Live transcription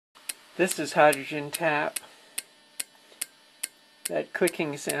This is hydrogen tap. That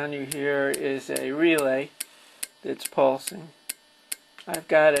clicking sound you hear is a relay that's pulsing. I've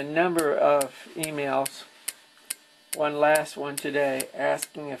got a number of emails, one last one today,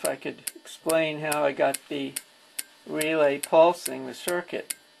 asking if I could explain how I got the relay pulsing the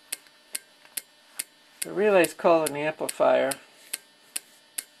circuit. The relay is called an amplifier,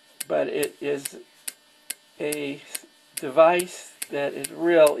 but it is a device that is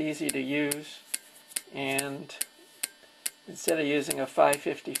real easy to use, and instead of using a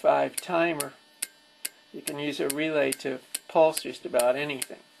 555 timer, you can use a relay to pulse just about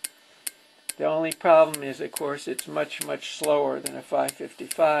anything. The only problem is, of course, it's much slower than a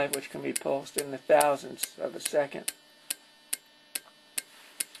 555, which can be pulsed in the thousandths of a second.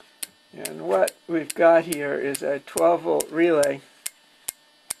 And what we've got here is a 12-volt relay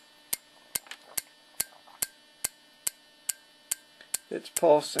that's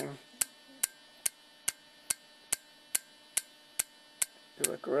pulsing. If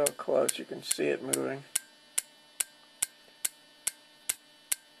you look real close, you can see it moving.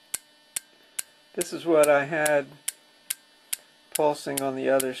 This is what I had pulsing on the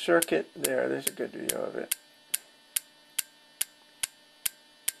other circuit. There's a good view of it.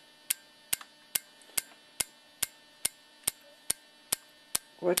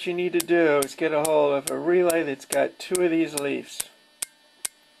 What you need to do is get a hold of a relay that's got two of these leaves.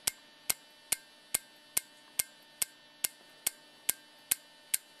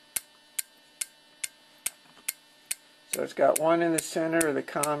 So it's got one in the center of the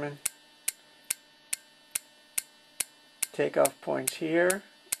common takeoff points here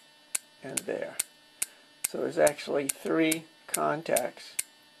and there. So there's actually three contacts.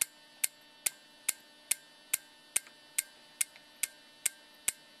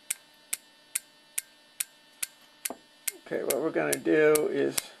 Okay, what we're going to do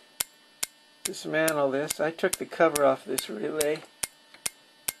is dismantle this. I took the cover off this relay.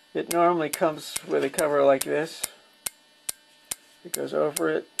 It normally comes with a cover like this. It goes over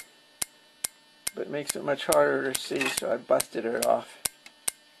it, but makes it much harder to see, so I busted it off.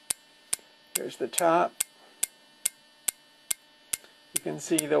 Here's the top. You can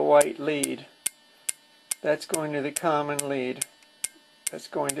see the white lead. That's going to the common lead. That's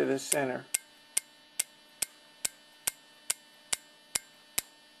going to the center.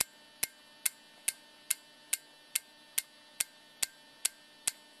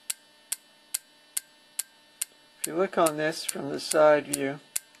 If you look on this from the side view,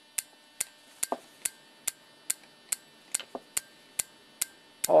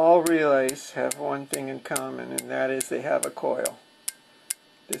 all relays have one thing in common, and that is they have a coil.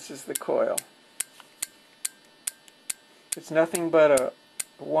 This is the coil. It's nothing but a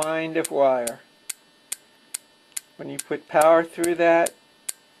wind of wire. When you put power through that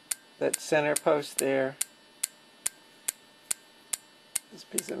center post there, this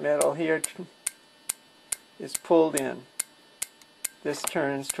piece of metal here is pulled in. This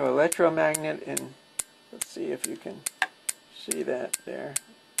turns to electromagnet, and let's see if you can see that there.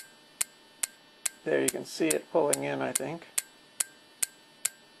 There you can see it pulling in, I think.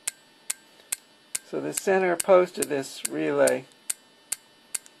 So the center post of this relay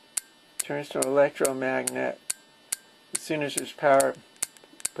turns to electromagnet as soon as there's power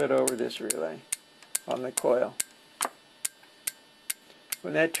put over this relay on the coil.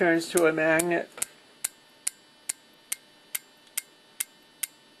 When that turns to a magnet,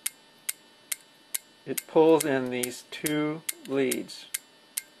 it pulls in these two leads.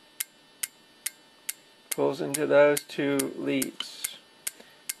 Pulls into those two leads.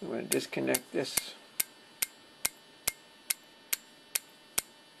 I'm going to disconnect this.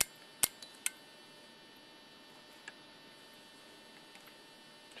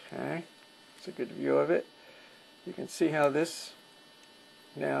 Okay, that's a good view of it. You can see how this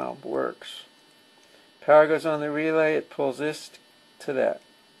now works. Power goes on the relay, it pulls this to that.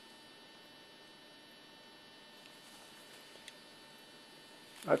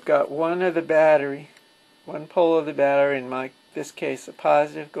 I've got one of the battery, one pole of the battery, in this case a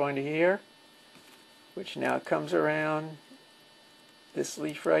positive, going to here, which now comes around. This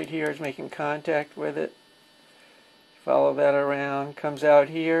leaf right here is making contact with it. Follow that around, comes out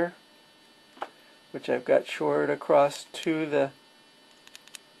here, which I've got shorted across to the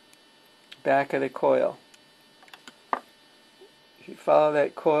back of the coil. If you follow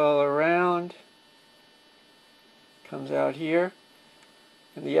that coil around, comes out here.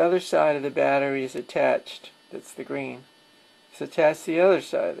 And the other side of the battery is attached. That's the green. It's attached to the other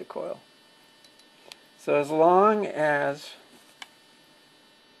side of the coil. So as long as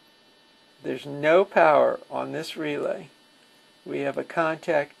there's no power on this relay, we have a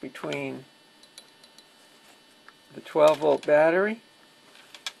contact between the 12-volt battery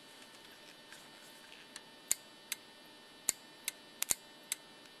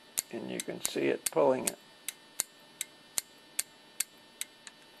and you can see it pulling it.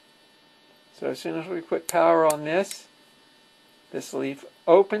 So as soon as we put power on this, this leaf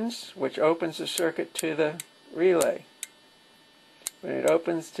opens, which opens the circuit to the relay. When it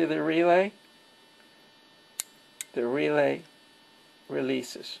opens to the relay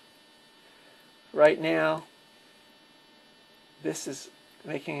releases. Right now, this is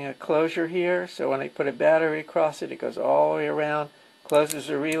making a closure here, so when I put a battery across it, it goes all the way around, closes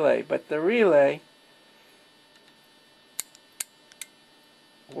the relay. But the relay,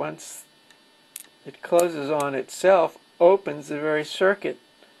 once it closes on itself, opens the very circuit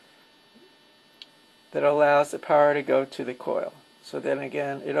that allows the power to go to the coil. So then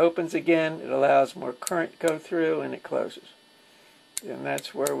again, it opens again, it allows more current to go through, and it closes. And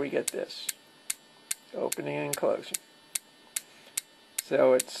that's where we get this, opening and closing.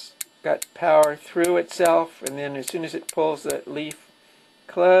 So it's got power through itself, and then as soon as it pulls that leaf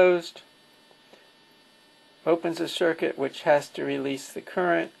closed, opens a circuit which has to release the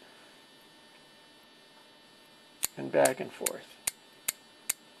current, and back and forth.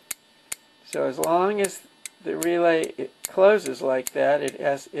 So as long as the relay closes like that,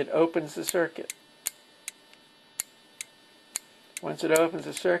 it opens the circuit. Once it opens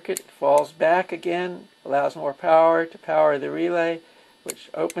the circuit, it falls back again, allows more power to power the relay, which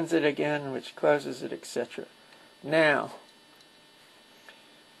opens it again, which closes it, etc. Now,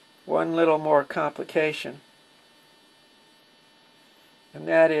 one little more complication, and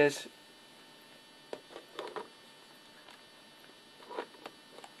that is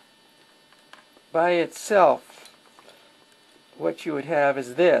by itself, what you would have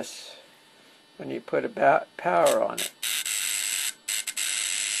is this when you put a power on it.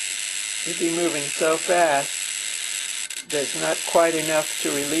 It'd be moving so fast there's not quite enough to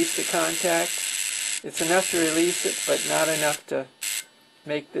release the contact. It's enough to release it, but not enough to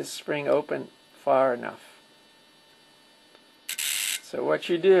make this spring open far enough. So what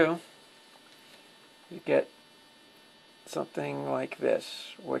you do, you get something like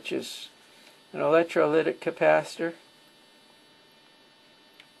this, which is an electrolytic capacitor.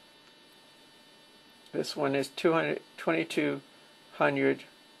 This one is 2200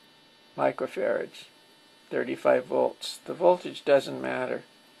 microfarads, 35 volts. The voltage doesn't matter.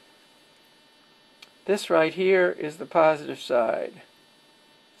 This right here is the positive side.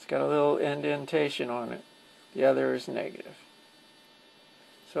 It's got a little indentation on it. The other is negative.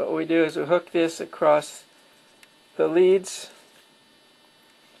 So what we do is we hook this across the leads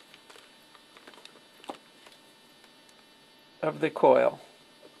of the coil.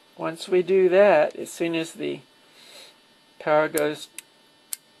 Once we do that, as soon as the power goes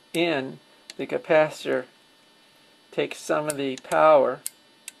in, the capacitor takes some of the power,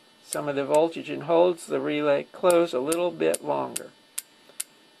 some of the voltage, and holds the relay closed a little bit longer.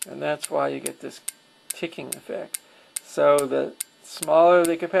 And that's why you get this ticking effect. So the smaller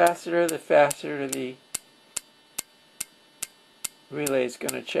the capacitor, the faster the relay is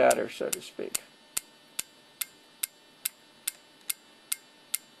going to chatter, so to speak.